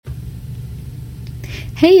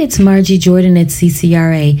Hey, it's Margie Jordan at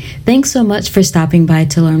CCRA. Thanks so much for stopping by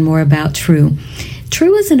to learn more about True.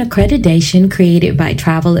 True is an accreditation created by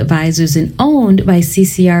travel advisors and owned by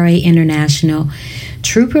CCRA International.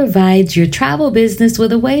 True provides your travel business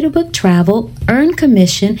with a way to book travel, earn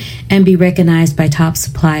commission, and be recognized by top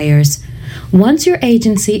suppliers. Once your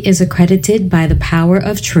agency is accredited by the power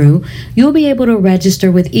of True, you'll be able to register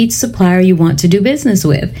with each supplier you want to do business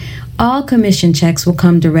with. All commission checks will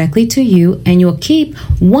come directly to you, and you'll keep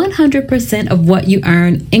 100% of what you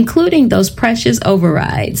earn, including those precious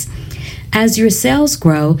overrides. As your sales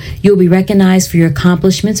grow, you'll be recognized for your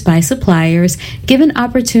accomplishments by suppliers, given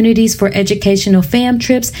opportunities for educational fam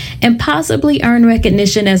trips, and possibly earn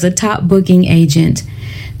recognition as a top booking agent.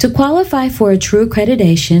 To qualify for a True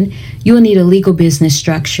accreditation, you will need a legal business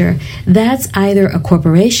structure. That's either a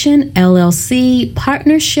corporation, LLC,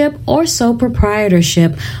 partnership, or sole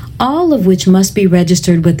proprietorship, all of which must be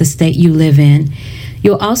registered with the state you live in.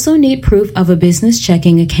 You'll also need proof of a business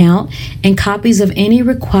checking account and copies of any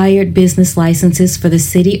required business licenses for the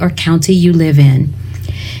city or county you live in.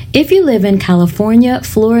 If you live in California,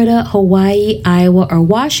 Florida, Hawaii, Iowa, or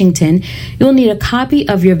Washington, you'll need a copy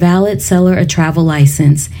of your valid seller or travel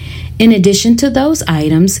license. In addition to those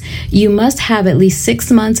items, you must have at least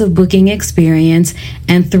 6 months of booking experience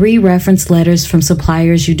and 3 reference letters from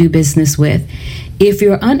suppliers you do business with. If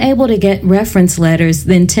you're unable to get reference letters,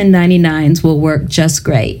 then 1099s will work just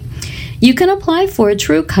great. You can apply for a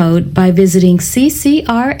True Code by visiting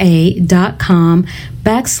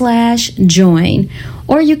ccra.com/join,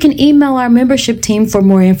 or you can email our membership team for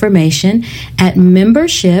more information at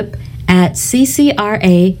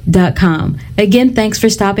membership@ccra.com. Again, thanks for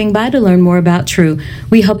stopping by to learn more about True.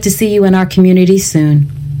 We hope to see you in our community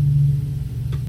soon.